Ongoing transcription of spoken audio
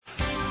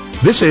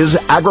This is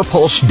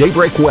AgriPulse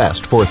Daybreak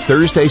West for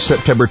Thursday,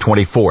 September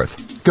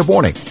 24th. Good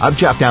morning. I'm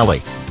Jeff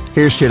Nally.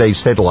 Here's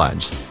today's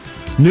headlines.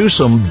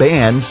 Newsom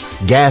bans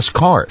gas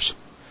cars.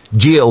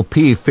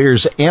 GOP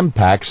fears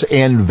impacts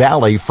in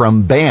Valley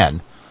from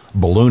ban.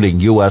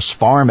 Ballooning U.S.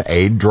 farm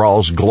aid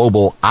draws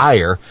global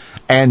ire,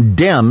 and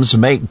Dems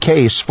make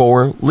case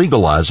for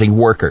legalizing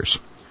workers.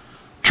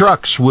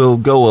 Trucks will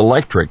go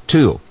electric,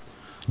 too.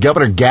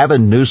 Governor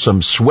Gavin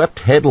Newsom swept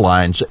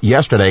headlines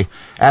yesterday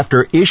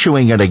after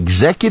issuing an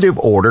executive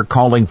order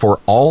calling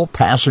for all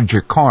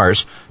passenger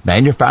cars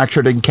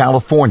manufactured in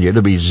California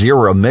to be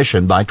zero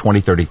emission by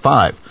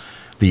 2035.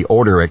 The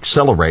order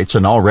accelerates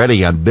an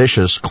already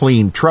ambitious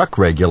clean truck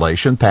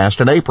regulation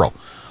passed in April.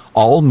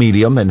 All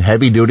medium and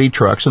heavy-duty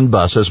trucks and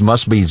buses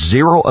must be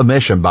zero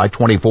emission by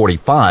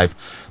 2045,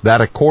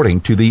 that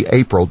according to the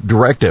April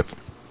directive.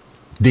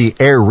 The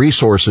Air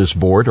Resources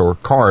Board, or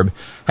CARB,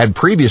 had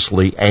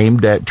previously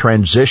aimed at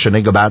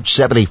transitioning about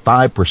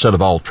 75%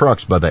 of all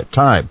trucks by that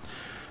time.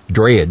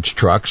 Drayage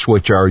trucks,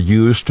 which are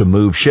used to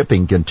move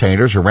shipping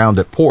containers around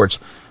at ports,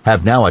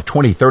 have now a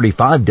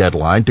 2035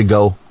 deadline to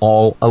go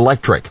all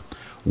electric.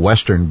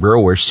 Western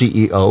Brewer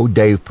CEO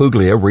Dave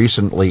Puglia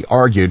recently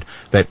argued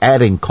that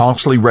adding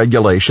costly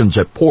regulations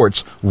at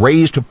ports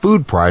raised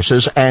food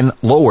prices and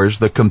lowers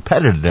the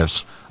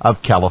competitiveness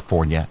of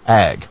California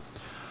ag.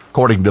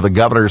 According to the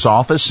governor's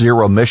office,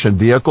 zero-emission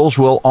vehicles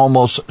will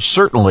almost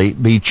certainly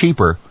be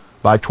cheaper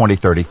by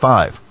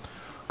 2035.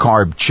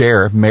 CARB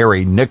Chair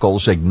Mary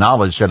Nichols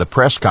acknowledged at a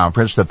press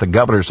conference that the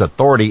governor's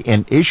authority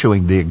in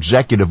issuing the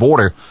executive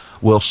order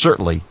will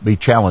certainly be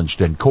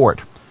challenged in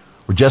court.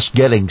 We're just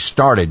getting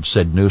started,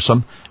 said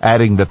Newsom,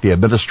 adding that the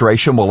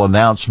administration will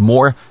announce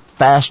more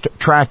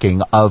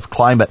fast-tracking of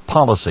climate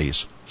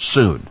policies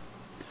soon.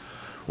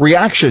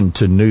 Reaction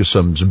to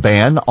Newsom's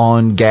ban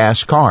on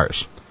gas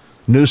cars.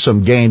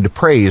 Newsom gained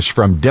praise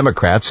from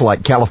Democrats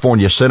like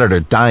California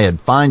Senator Dianne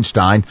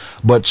Feinstein,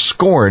 but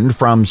scorned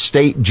from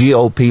state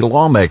GOP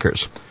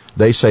lawmakers.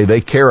 They say they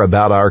care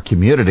about our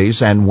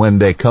communities, and when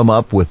they come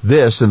up with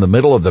this in the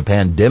middle of the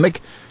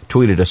pandemic,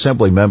 tweeted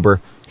Assembly member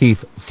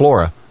Heath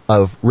Flora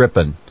of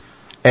Ripon.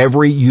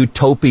 Every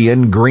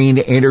utopian green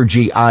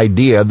energy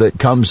idea that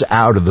comes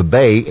out of the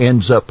Bay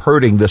ends up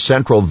hurting the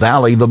Central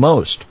Valley the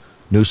most.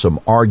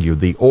 Newsom argued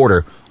the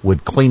order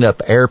would clean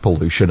up air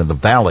pollution in the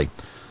valley.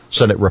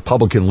 Senate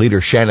Republican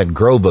leader Shannon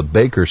Grove of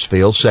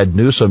Bakersfield said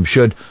Newsom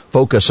should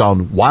focus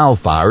on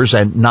wildfires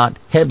and not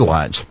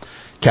headlines.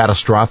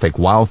 Catastrophic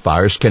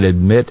wildfires can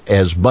emit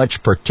as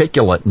much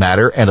particulate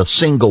matter in a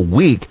single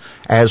week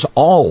as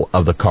all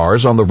of the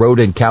cars on the road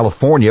in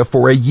California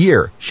for a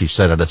year, she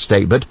said in a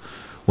statement.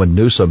 When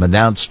Newsom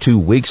announced 2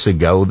 weeks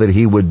ago that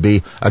he would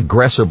be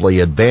aggressively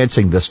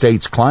advancing the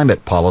state's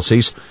climate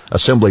policies,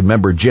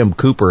 Assemblymember Jim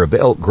Cooper of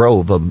Elk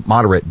Grove, a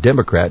moderate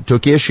Democrat,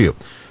 took issue.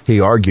 He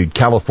argued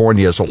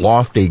California's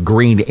lofty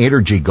green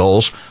energy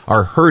goals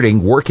are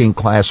hurting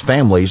working-class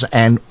families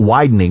and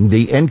widening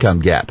the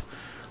income gap.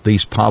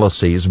 These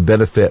policies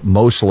benefit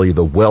mostly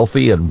the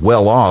wealthy and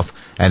well-off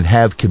and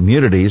have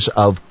communities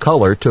of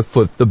color to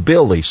foot the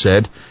bill, he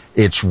said.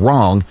 It's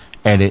wrong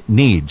and it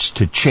needs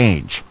to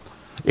change.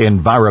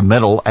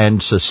 Environmental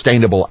and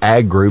sustainable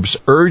ag groups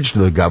urged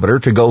the governor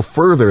to go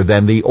further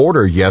than the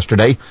order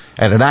yesterday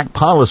and enact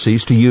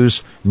policies to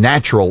use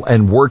natural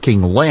and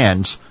working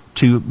lands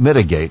to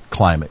mitigate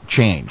climate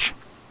change.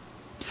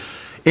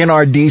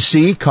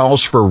 NRDC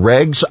calls for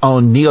regs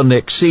on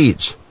neonic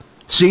seeds.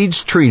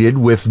 Seeds treated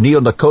with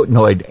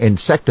neonicotinoid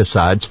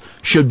insecticides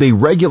should be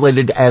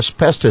regulated as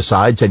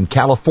pesticides in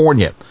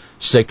California.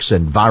 6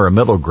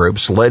 environmental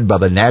groups led by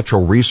the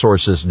Natural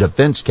Resources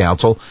Defense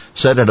Council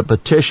said in a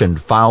petition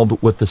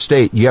filed with the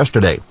state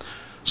yesterday.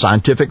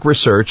 Scientific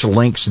research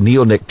links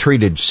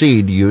neonic-treated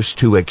seed use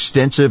to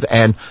extensive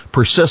and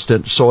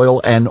persistent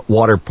soil and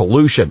water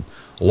pollution,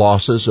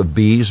 losses of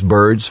bees,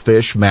 birds,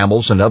 fish,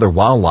 mammals, and other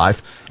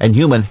wildlife, and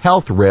human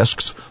health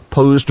risks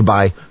posed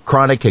by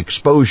chronic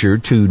exposure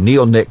to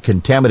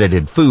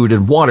neonic-contaminated food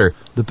and water,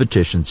 the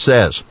petition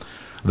says.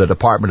 The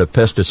Department of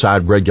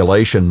Pesticide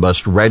Regulation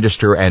must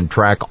register and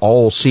track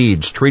all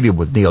seeds treated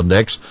with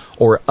neonics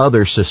or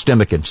other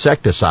systemic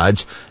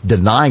insecticides,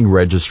 denying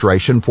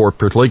registration for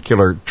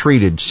particular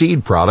treated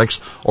seed products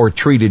or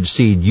treated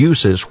seed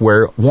uses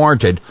where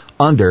warranted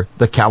under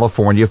the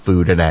California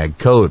Food and Ag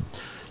Code.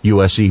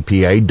 U.S.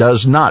 EPA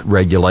does not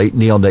regulate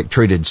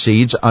neonic-treated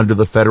seeds under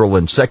the Federal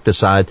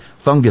Insecticide,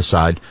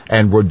 Fungicide,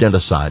 and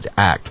Rodenticide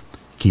Act.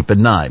 Keep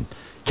in mind,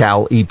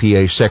 Cal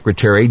EPA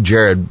Secretary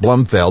Jared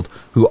Blumfeld,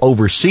 who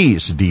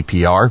oversees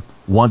DPR,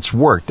 once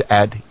worked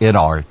at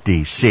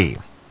NRDC.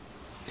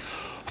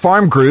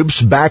 Farm groups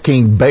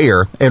backing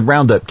Bayer in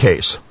Roundup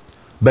case.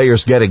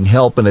 Bayer's getting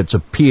help in its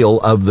appeal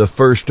of the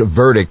first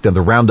verdict in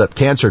the Roundup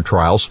cancer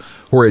trials,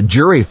 where a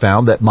jury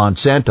found that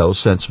Monsanto,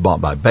 since bought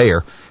by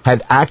Bayer,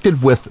 had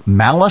acted with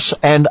malice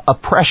and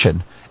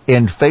oppression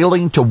in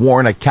failing to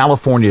warn a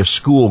California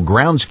school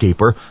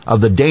groundskeeper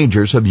of the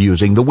dangers of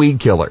using the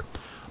weed killer.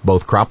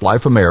 Both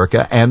CropLife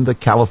America and the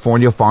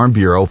California Farm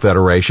Bureau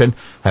Federation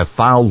have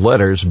filed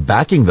letters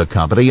backing the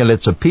company in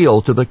its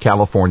appeal to the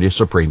California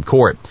Supreme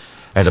Court.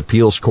 An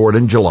appeals court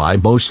in July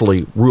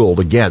mostly ruled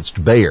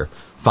against Bayer,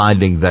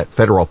 finding that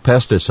federal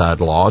pesticide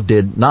law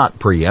did not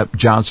preempt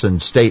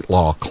Johnson's state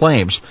law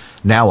claims,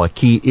 now a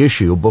key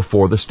issue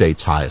before the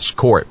state's highest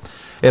court.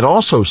 It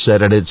also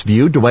said in its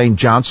view, Dwayne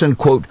Johnson,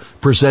 quote,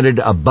 presented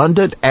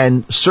abundant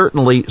and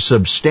certainly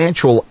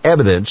substantial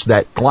evidence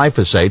that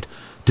glyphosate,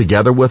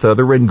 together with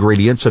other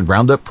ingredients and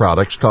Roundup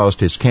products, caused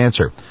his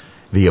cancer.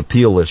 The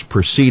appeal is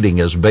proceeding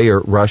as Bayer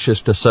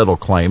rushes to settle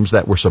claims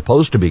that were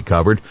supposed to be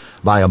covered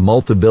by a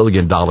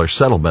multi-billion-dollar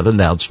settlement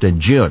announced in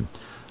June.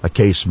 A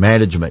case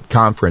management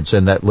conference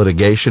in that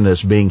litigation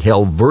is being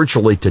held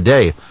virtually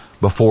today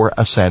before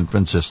a San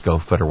Francisco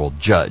federal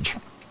judge.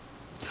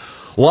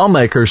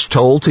 Lawmakers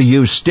told to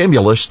use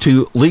stimulus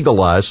to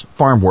legalize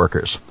farm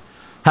workers.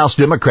 House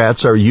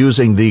Democrats are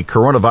using the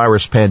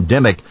coronavirus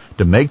pandemic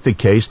to make the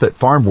case that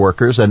farm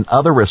workers and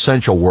other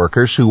essential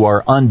workers who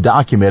are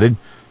undocumented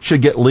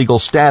should get legal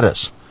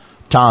status.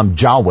 Tom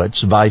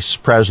Jawitz, Vice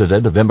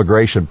President of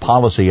Immigration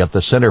Policy at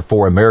the Center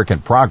for American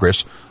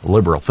Progress, a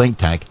liberal think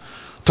tank,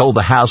 told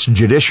the House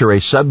Judiciary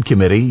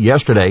Subcommittee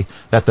yesterday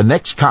that the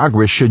next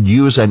Congress should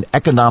use an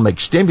economic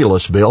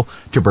stimulus bill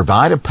to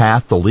provide a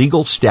path to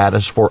legal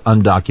status for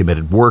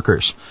undocumented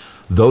workers.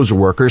 Those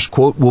workers,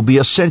 quote, will be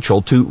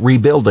essential to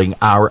rebuilding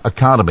our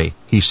economy,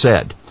 he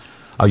said.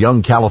 A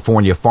young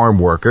California farm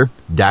worker,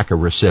 DACA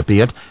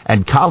recipient,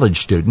 and college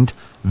student,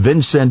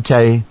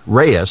 Vincente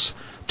Reyes,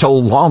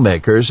 told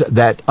lawmakers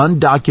that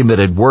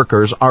undocumented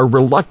workers are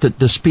reluctant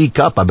to speak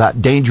up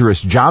about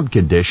dangerous job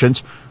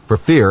conditions for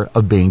fear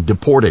of being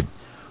deported.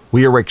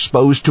 We are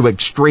exposed to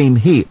extreme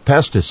heat,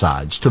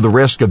 pesticides, to the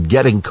risk of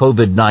getting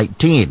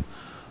COVID-19,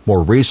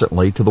 more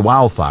recently to the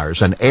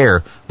wildfires and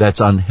air that's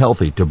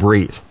unhealthy to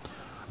breathe.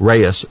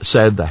 Reyes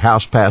said the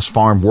House-passed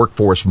Farm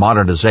Workforce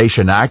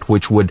Modernization Act,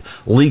 which would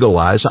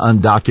legalize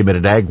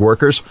undocumented ag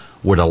workers,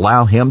 would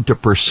allow him to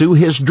pursue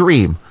his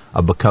dream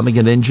of becoming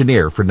an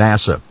engineer for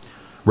NASA.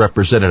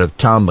 Representative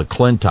Tom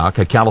McClintock,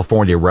 a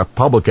California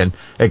Republican,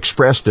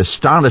 expressed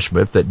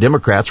astonishment that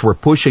Democrats were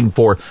pushing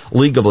for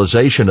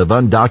legalization of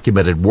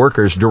undocumented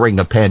workers during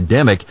a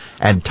pandemic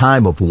and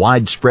time of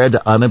widespread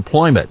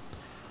unemployment.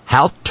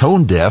 How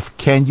tone-deaf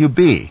can you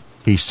be?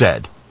 He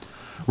said.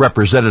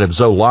 Representative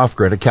Zoe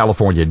Lofgren, a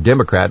California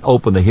Democrat,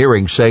 opened the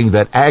hearing saying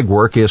that ag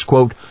work is,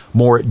 quote,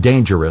 more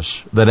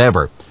dangerous than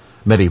ever.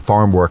 Many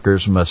farm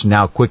workers must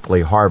now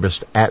quickly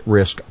harvest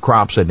at-risk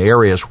crops in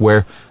areas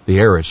where the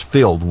air is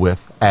filled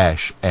with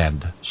ash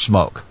and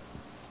smoke.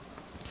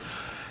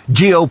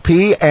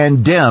 GOP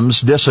and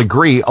Dems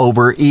disagree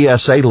over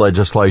ESA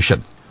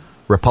legislation.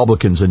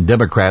 Republicans and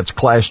Democrats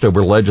clashed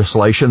over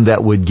legislation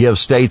that would give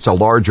states a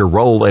larger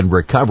role in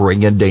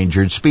recovering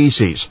endangered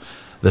species.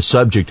 The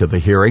subject of the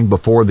hearing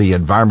before the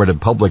Environment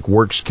and Public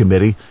Works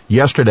Committee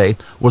yesterday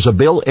was a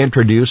bill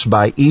introduced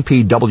by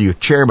EPW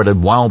Chairman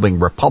and Wyoming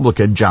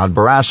Republican John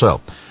Barrasso.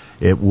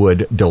 It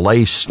would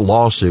delay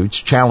lawsuits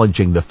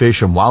challenging the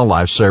Fish and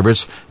Wildlife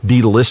Service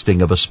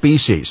delisting of a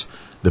species.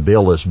 The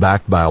bill is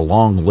backed by a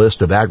long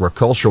list of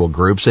agricultural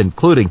groups,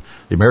 including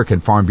the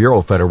American Farm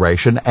Bureau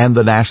Federation and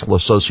the National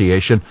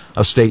Association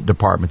of State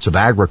Departments of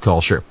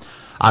Agriculture.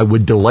 I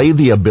would delay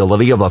the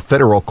ability of a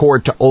federal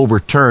court to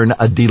overturn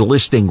a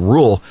delisting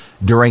rule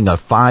during a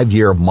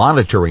 5-year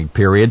monitoring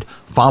period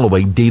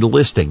following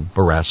delisting,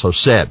 Barrasso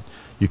said.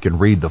 You can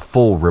read the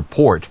full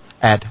report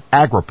at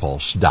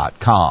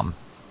agripulse.com.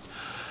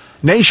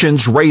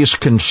 Nations raise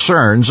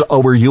concerns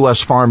over U.S.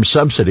 farm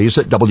subsidies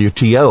at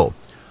WTO.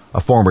 A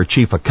former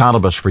chief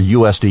economist for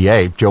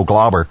USDA, Joe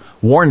Glauber,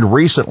 warned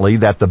recently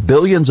that the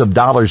billions of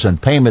dollars in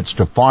payments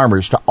to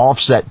farmers to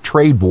offset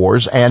trade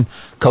wars and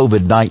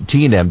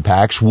COVID-19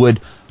 impacts would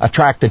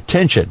attract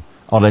attention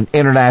on an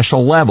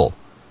international level.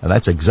 And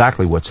that's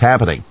exactly what's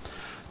happening.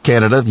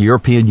 Canada, the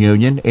European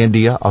Union,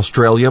 India,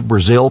 Australia,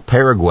 Brazil,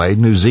 Paraguay,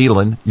 New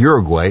Zealand,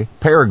 Uruguay,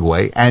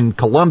 Paraguay, and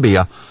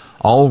Colombia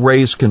all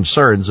raised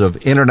concerns of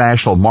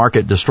international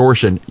market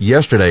distortion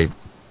yesterday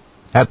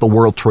at the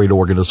World Trade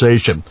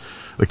Organization.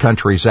 The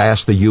countries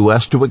asked the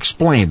U.S. to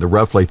explain the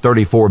roughly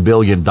 $34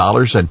 billion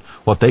in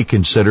what they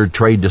considered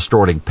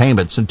trade-distorting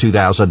payments in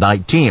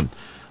 2019.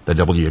 The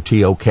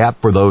WTO cap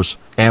for those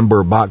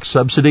amber box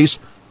subsidies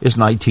is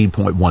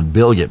 $19.1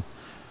 billion.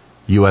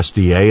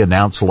 USDA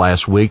announced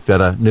last week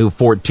that a new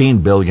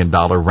 $14 billion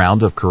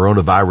round of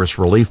coronavirus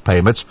relief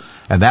payments,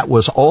 and that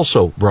was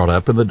also brought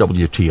up in the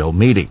WTO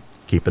meeting.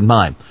 Keep in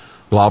mind,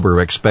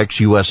 Glauber expects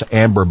U.S.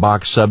 amber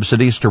box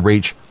subsidies to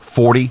reach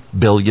 $40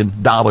 billion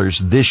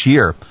this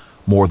year,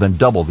 more than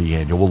double the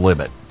annual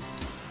limit.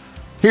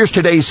 Here's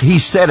today's He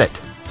Said It.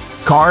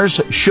 Cars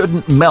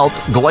shouldn't melt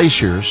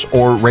glaciers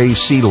or raise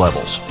sea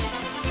levels.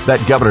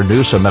 That Governor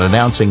Newsom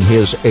announcing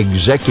his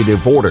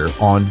executive order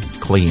on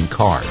clean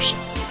cars.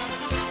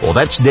 Well,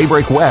 that's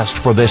Daybreak West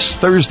for this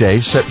Thursday,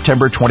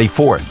 September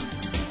 24th.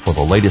 For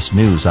the latest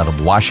news out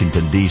of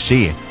Washington,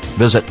 D.C.,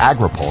 visit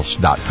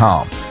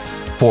agripulse.com.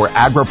 For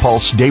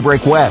AgriPulse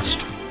Daybreak West,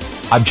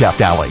 I'm Jeff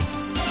Daly.